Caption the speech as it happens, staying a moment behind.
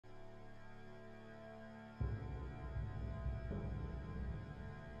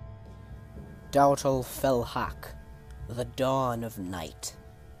Dawtal Felhak, the dawn of night.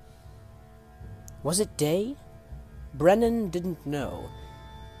 Was it day? Brennan didn't know.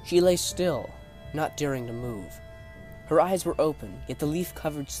 She lay still, not daring to move. Her eyes were open, yet the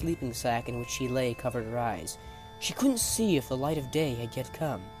leaf-covered sleeping sack in which she lay covered her eyes. She couldn't see if the light of day had yet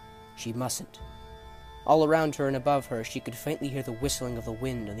come. She mustn't. All around her and above her, she could faintly hear the whistling of the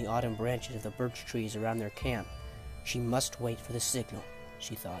wind in the autumn branches of the birch trees around their camp. She must wait for the signal,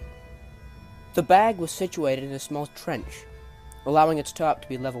 she thought. The bag was situated in a small trench, allowing its top to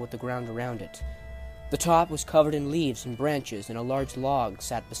be level with the ground around it. The top was covered in leaves and branches, and a large log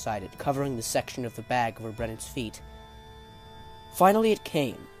sat beside it, covering the section of the bag over Brennan's feet. Finally it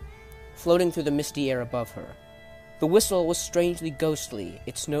came, floating through the misty air above her. The whistle was strangely ghostly,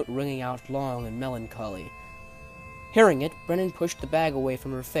 its note ringing out long and melancholy. Hearing it, Brennan pushed the bag away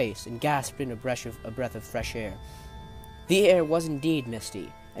from her face and gasped in a breath of fresh air. The air was indeed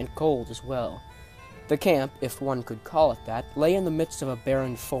misty, and cold as well. The camp, if one could call it that, lay in the midst of a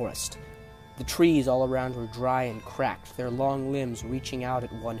barren forest. The trees all around were dry and cracked, their long limbs reaching out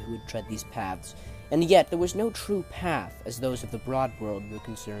at one who would tread these paths, and yet there was no true path as those of the broad world were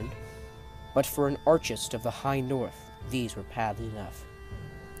concerned. But for an archist of the high north, these were paths enough.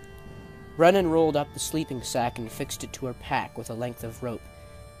 Brennan rolled up the sleeping sack and fixed it to her pack with a length of rope.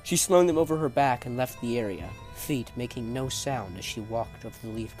 She slung them over her back and left the area, feet making no sound as she walked over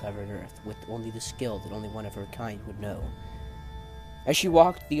the leaf-covered earth with only the skill that only one of her kind would know. As she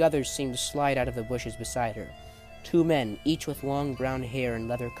walked, the others seemed to slide out of the bushes beside her, 2 men, each with long brown hair and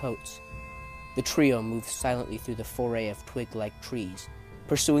leather coats. The trio moved silently through the foray of twig-like trees,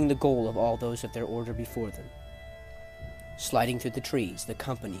 pursuing the goal of all those of their order before them. Sliding through the trees, the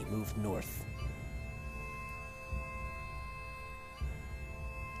company moved north.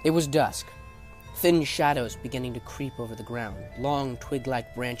 It was dusk, thin shadows beginning to creep over the ground, long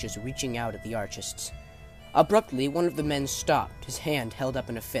twig-like branches reaching out at the archists. Abruptly, one of the men stopped, his hand held up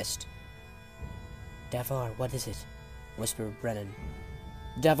in a fist. "Davar, what is it?" whispered Brennan.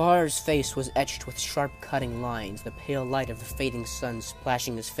 Davar's face was etched with sharp cutting lines, the pale light of the fading sun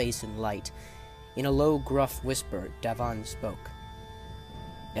splashing his face in light. In a low, gruff whisper, Davan spoke.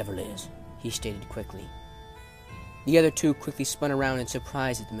 "Everleys," he stated quickly. The other 2 quickly spun around in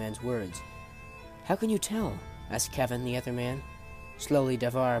surprise at the man's words. "How can you tell?" asked Kevin, the other man. Slowly,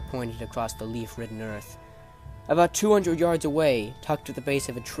 Davar pointed across the leaf-ridden earth. About 200 yards away, tucked at the base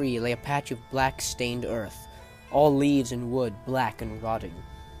of a tree, lay a patch of black-stained earth, all leaves and wood, black and rotting.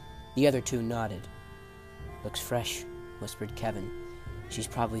 The other 2 nodded. "Looks fresh," whispered Kevin. "She's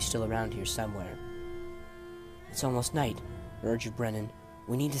probably still around here somewhere." "It's almost night," urged Brennan.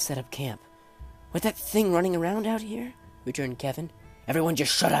 "We need to set up camp." "With that thing running around out here?" returned Kevin. "Everyone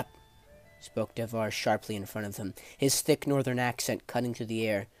just shut up," spoke Davar sharply in front of them, his thick northern accent cutting through the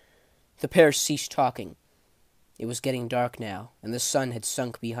air. The pair ceased talking. It was getting dark now, and the sun had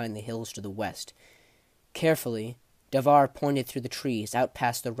sunk behind the hills to the west. Carefully, Davar pointed through the trees, out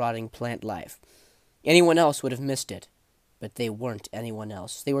past the rotting plant life. Anyone else would have missed it, but they weren't anyone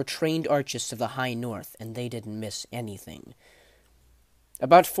else. They were trained archists of the high north, and they didn't miss anything.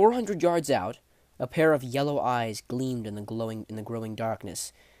 About 400 yards out, a pair of yellow eyes gleamed in the growing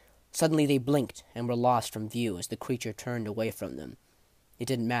darkness. Suddenly they blinked and were lost from view as the creature turned away from them. It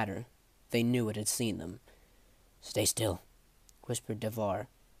didn't matter. They knew it had seen them. "Stay still," whispered Davar.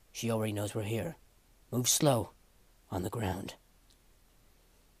 "She already knows we're here. Move slow, on the ground."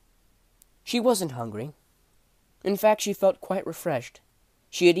 She wasn't hungry. In fact, she felt quite refreshed.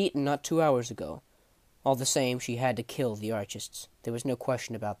 She had eaten not 2 hours ago. All the same, she had to kill the archists. There was no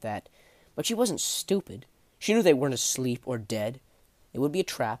question about that. But she wasn't stupid. She knew they weren't asleep or dead. It would be a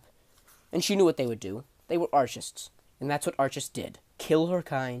trap. And she knew what they would do. They were archists. And that's what archists did. Kill her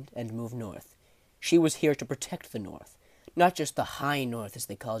kind and move north. She was here to protect the north. Not just the high north, as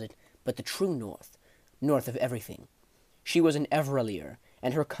they called it, but the true north. North of everything. She was an Everleer,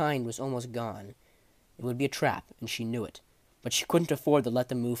 and her kind was almost gone. It would be a trap, and she knew it. But she couldn't afford to let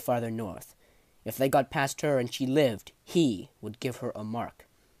them move farther north. If they got past her and she lived, he would give her a mark.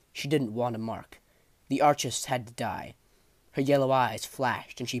 She didn't want a mark. The archists had to die. Her yellow eyes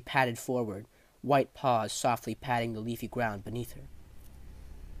flashed, and she padded forward, white paws softly patting the leafy ground beneath her.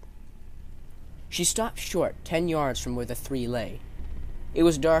 She stopped short, 10 yards from where the 3 lay. It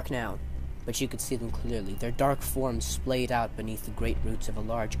was dark now, but she could see them clearly, their dark forms splayed out beneath the great roots of a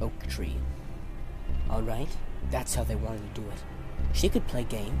large oak tree. All right, that's how they wanted to do it. She could play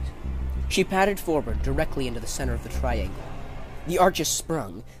games. She padded forward, directly into the center of the triangle. The archers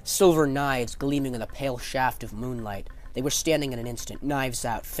sprung, silver knives gleaming in the pale shaft of moonlight. They were standing in an instant, knives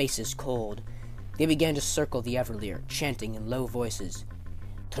out, faces cold. They began to circle the Everleer, chanting in low voices.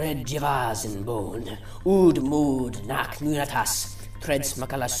 Tred jivas in bone, ud mood nak nunatas, treds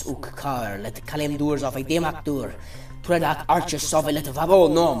makalas uk kar, let kalem doors of a demakdur, tredak arches of a let vabo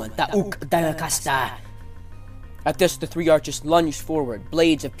nom, da uk damakasta. At this, the three archers lunged forward,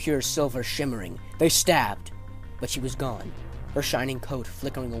 blades of pure silver shimmering. They stabbed, but she was gone, her shining coat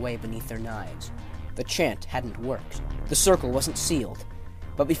flickering away beneath their knives. The chant hadn't worked. The circle wasn't sealed.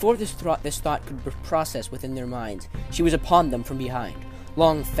 But before this thought could be processed within their minds, she was upon them from behind,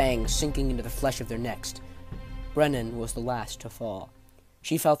 long fangs sinking into the flesh of their necks. Brennan was the last to fall.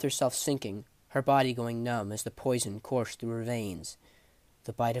 She felt herself sinking, her body going numb as the poison coursed through her veins.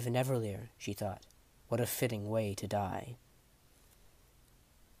 The bite of an Everleer, she thought. What a fitting way to die.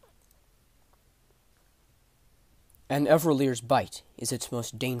 An Everleer's bite is its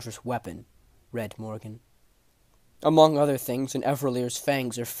most dangerous weapon, read Morgan. Among other things, an Everleer's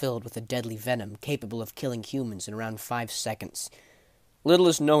fangs are filled with a deadly venom capable of killing humans in around 5 seconds. Little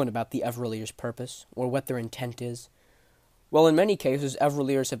is known about the Everleer's purpose, or what their intent is. While in many cases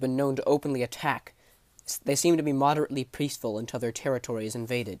Everleers have been known to openly attack, they seem to be moderately peaceful until their territory is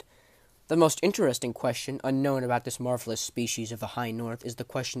invaded. The most interesting question unknown about this marvelous species of the High North is the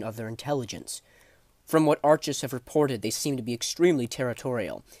question of their intelligence. From what archers have reported, they seem to be extremely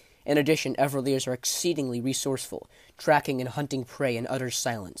territorial. In addition, Everleers are exceedingly resourceful, tracking and hunting prey in utter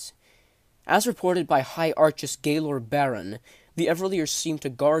silence. As reported by High Archus Gaylor Baron, the Everleers seem to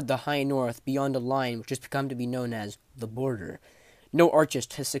guard the High North beyond a line which has become to be known as the border. No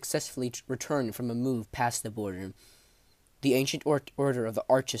archist has successfully returned from a move past the border. The ancient order of the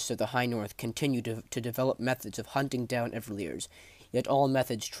Archists of the High North continue to develop methods of hunting down Everleers, yet all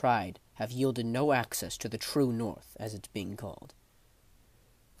methods tried have yielded no access to the true North, as it's being called.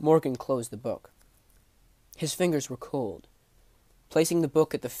 Morgan closed the book. His fingers were cold. Placing the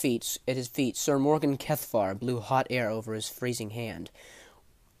book at his feet, Sir Morgan Kethvar blew hot air over his freezing hand,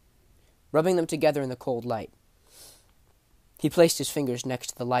 rubbing them together in the cold light. He placed his fingers next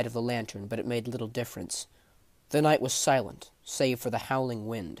to the light of the lantern, but it made little difference. The night was silent, save for the howling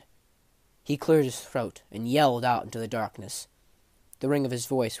wind. He cleared his throat and yelled out into the darkness. The ring of his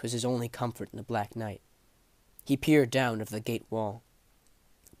voice was his only comfort in the black night. He peered down over the gate wall.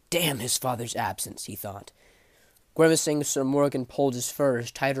 Damn his father's absence, he thought. Grimacing, Sir Morgan pulled his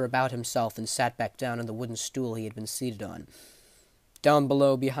furs tighter about himself and sat back down on the wooden stool he had been seated on. Down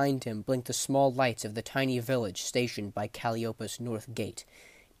below, behind him, blinked the small lights of the tiny village stationed by Calliopa's north gate.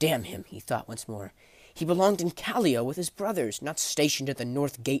 Damn him, he thought once more. He belonged in Callio with his brothers, not stationed at the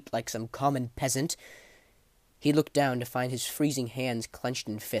north gate like some common peasant. He looked down to find his freezing hands clenched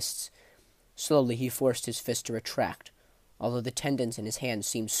in fists. Slowly he forced his fist to retract, although the tendons in his hands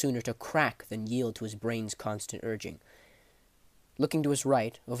seemed sooner to crack than yield to his brain's constant urging. Looking to his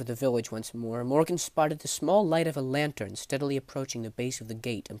right, over the village once more, Morgan spotted the small light of a lantern steadily approaching the base of the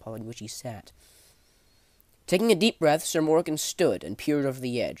gate upon which he sat. Taking a deep breath, Sir Morgan stood and peered over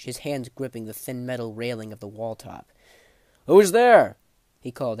the edge, his hands gripping the thin metal railing of the wall top. "Who's there?" he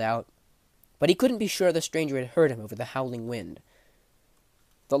called out, but he couldn't be sure the stranger had heard him over the howling wind.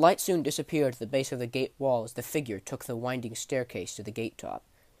 The light soon disappeared at the base of the gate wall as the figure took the winding staircase to the gate top.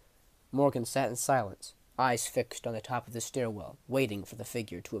 Morgan sat in silence, eyes fixed on the top of the stairwell, waiting for the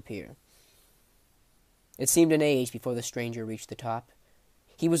figure to appear. It seemed an age before the stranger reached the top.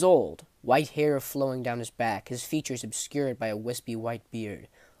 He was old, white hair flowing down his back, his features obscured by a wispy white beard,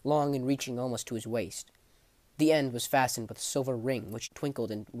 long and reaching almost to his waist. The end was fastened with a silver ring, which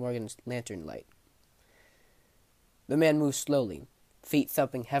twinkled in Morgan's lantern light. The man moved slowly, feet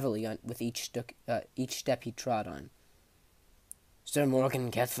thumping heavily with each step he trod on. "Sir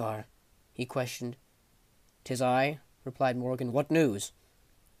Morgan Kethvar?" he questioned. "'Tis I," replied Morgan. "What news?"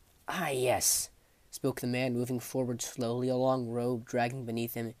 "Ah, yes," spoke the man, moving forward slowly, a long robe dragging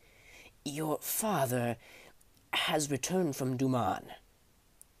beneath him. "Your father has returned from Duman."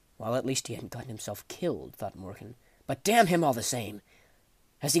 Well, at least he hadn't gotten himself killed, thought Morgan. But damn him all the same.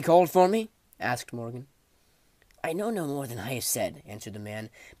 "Has he called for me?" asked Morgan. "I know no more than I have said," answered the man,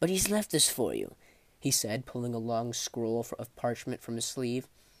 "but he's left this for you," he said, pulling a long scroll of parchment from his sleeve.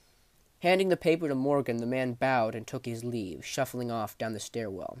 Handing the paper to Morgan, the man bowed and took his leave, shuffling off down the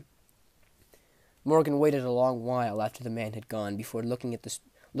stairwell. Morgan waited a long while after the man had gone before looking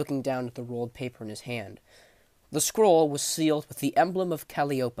down at the rolled paper in his hand. The scroll was sealed with the emblem of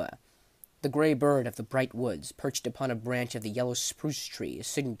Calliopa, the gray bird of the bright woods, perched upon a branch of the yellow spruce tree, a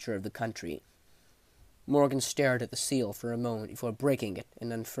signature of the country. Morgan stared at the seal for a moment before breaking it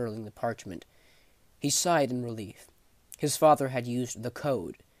and unfurling the parchment. He sighed in relief. His father had used the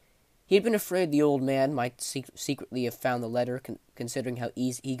code. He had been afraid the old man might secretly have found the letter, considering how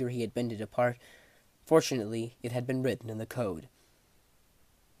eager he had been to depart. Fortunately, it had been written in the code.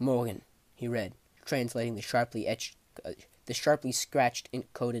 Morgan, he read, translating the sharply scratched,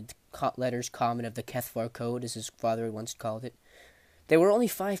 ink-coated letters common of the Kethvar code, as his father had once called it. There were only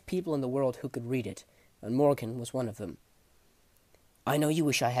 5 people in the world who could read it, and Morgan was one of them. I know you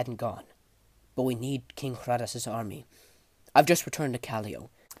wish I hadn't gone, but we need King Hradas's army. I've just returned to Callio.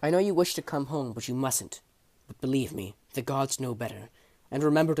 I know you wish to come home, but you mustn't. But believe me, the gods know better, and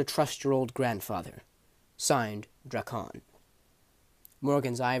remember to trust your old grandfather. Signed, Drakon.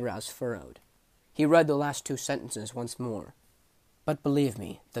 Morgan's eyebrows furrowed. He read the last 2 sentences once more. But believe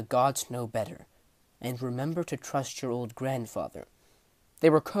me, the gods know better, and remember to trust your old grandfather. They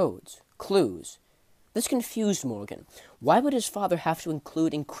were codes, clues. This confused Morgan. Why would his father have to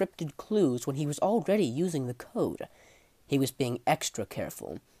include encrypted clues when he was already using the code? He was being extra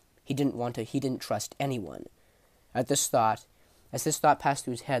careful. He didn't trust anyone. As this thought passed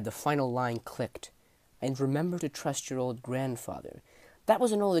through his head, the final line clicked. And remember to trust your old grandfather. That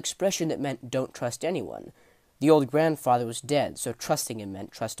was an old expression that meant don't trust anyone. The old grandfather was dead, so trusting him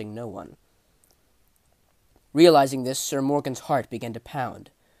meant trusting no one. Realizing this, Sir Morgan's heart began to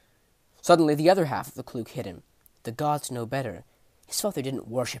pound. Suddenly, the other half of the clue hit him. The gods know better. His father didn't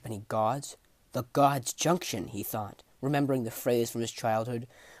worship any gods. The Gods' Junction, he thought, remembering the phrase from his childhood.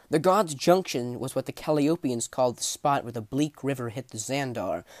 The Gods' Junction was what the Calliopians called the spot where the bleak river hit the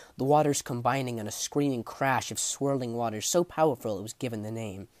Xandar, the waters combining in a screaming crash of swirling waters so powerful it was given the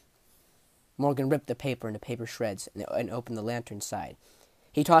name. Morgan ripped the paper into paper shreds and opened the lantern side.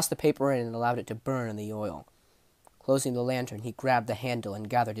 He tossed the paper in and allowed it to burn in the oil. Closing the lantern, he grabbed the handle and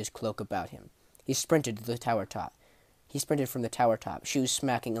gathered his cloak about him. He sprinted to the tower top. He sprinted from the tower top, shoes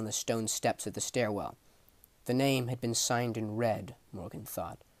smacking on the stone steps of the stairwell. The name had been signed in red, Morgan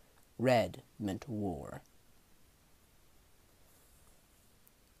thought. Red meant war.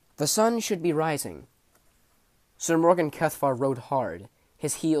 The sun should be rising. Sir Morgan Kethvar rode hard,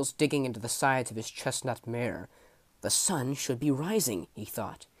 his heels digging into the sides of his chestnut mare. The sun should be rising, he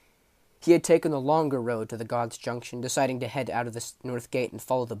thought. He had taken the longer road to the Gods' Junction, deciding to head out of the north gate and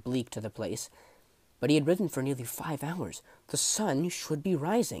follow the bleak to the place. But he had ridden for nearly 5 hours. The sun should be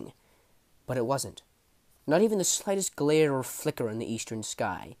rising. But it wasn't. Not even the slightest glare or flicker in the eastern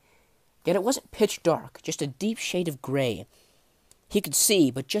sky. Yet it wasn't pitch dark, just a deep shade of gray. He could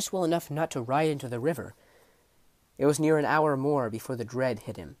see, but just well enough not to ride into the river. It was near an hour more before the dread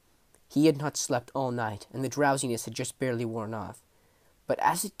hit him. He had not slept all night, and the drowsiness had just barely worn off. But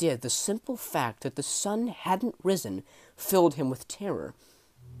as it did, the simple fact that the sun hadn't risen filled him with terror.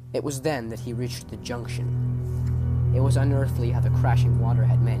 It was then that he reached the junction. It was unearthly how the crashing water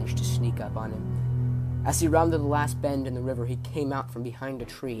had managed to sneak up on him. As he rounded the last bend in the river, he came out from behind a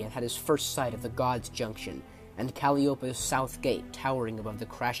tree and had his first sight of the Gods' Junction and Calliopa's south gate towering above the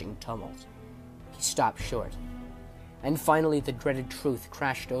crashing tumult. He stopped short. And finally the dreaded truth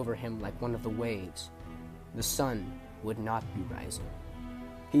crashed over him like one of the waves. The sun would not be rising.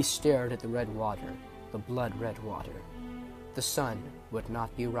 He stared at the red water, the blood-red water. The sun would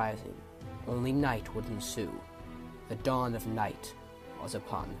not be rising. Only night would ensue. The dawn of night was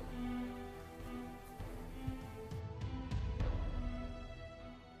upon them.